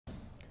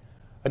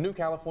A new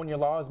California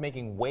law is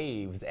making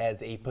waves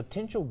as a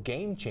potential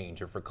game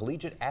changer for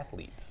collegiate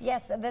athletes.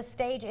 Yes, the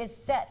stage is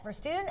set for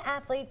student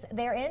athletes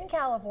there in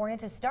California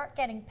to start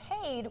getting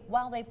paid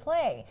while they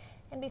play.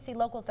 NBC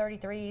Local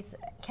 33's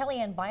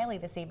Kellyanne Biley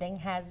this evening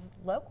has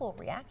local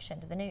reaction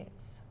to the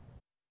news.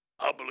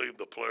 I believe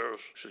the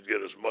players should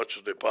get as much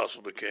as they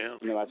possibly can.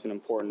 That's an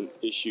important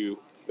issue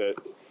that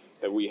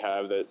we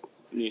have that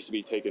needs to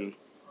be taken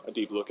a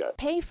deep look at.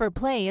 Pay for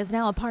play is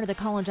now a part of the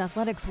college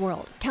athletics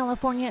world.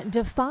 California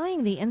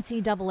defying the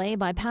NCAA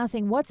by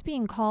passing what's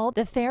being called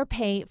the Fair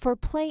Pay for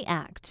Play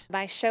Act.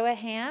 By show of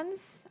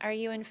hands, are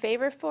you in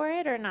favor for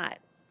it or not?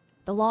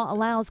 The law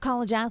allows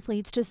college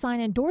athletes to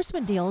sign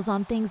endorsement deals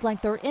on things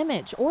like their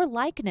image or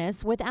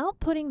likeness without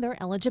putting their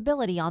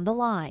eligibility on the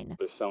line.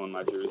 They're selling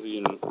my jersey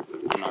and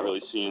I'm not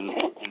really seeing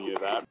any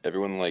of that.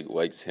 Everyone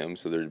likes him,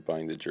 so they're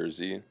buying the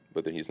jersey,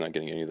 but then he's not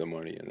getting any of the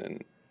money, and then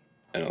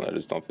I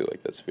just don't feel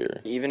like that's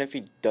fair. Even if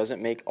he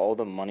doesn't make all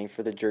the money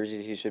for the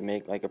jerseys, he should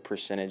make like a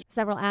percentage.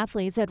 Several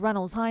athletes at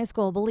Reynolds High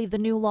School believe the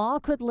new law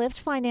could lift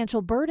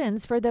financial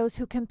burdens for those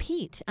who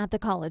compete at the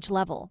college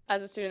level.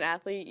 As a student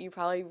athlete, you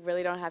probably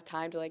really don't have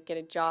time to get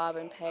a job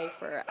and pay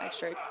for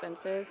extra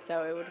expenses,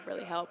 so it would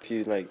really help. If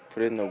you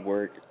put in the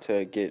work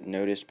to get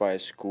noticed by a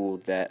school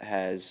that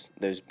has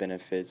those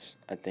benefits,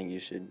 I think you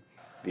should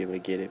be able to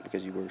get it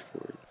because you worked for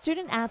it.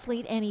 Student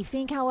athlete Annie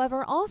Fink,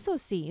 however, also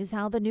sees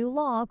how the new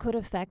law could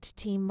affect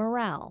team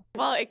morale.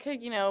 Well, it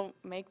could,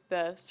 make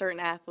the certain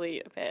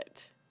athlete a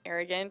bit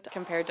arrogant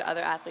compared to other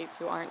athletes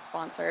who aren't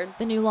sponsored.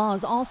 The new law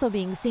is also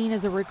being seen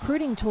as a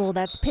recruiting tool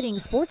that's pitting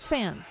sports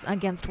fans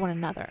against one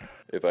another.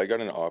 If I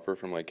got an offer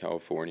from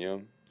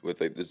California with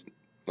this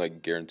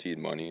guaranteed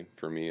money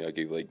for me, I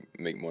could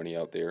make money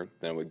out there,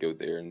 then I would go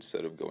there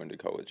instead of going to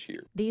college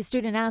here. These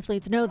student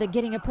athletes know that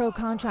getting a pro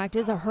contract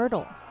is a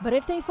hurdle, but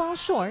if they fall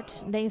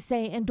short, they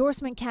say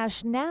endorsement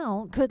cash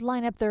now could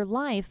line up their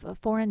life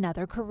for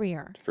another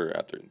career.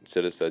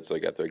 Set aside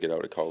after I get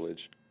out of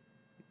college,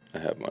 I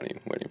have money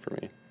waiting for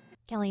me.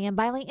 Kellyanne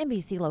Biley,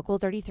 NBC Local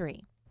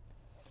 33.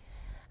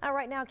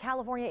 Right now,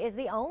 California is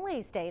the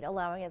only state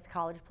allowing its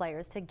college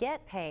players to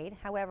get paid.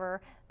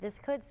 However, this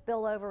could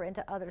spill over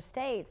into other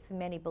states,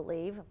 many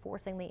believe,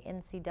 forcing the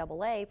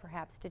NCAA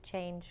perhaps to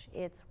change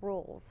its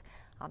rules.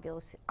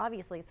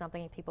 Obviously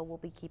something people will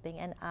be keeping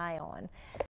an eye on.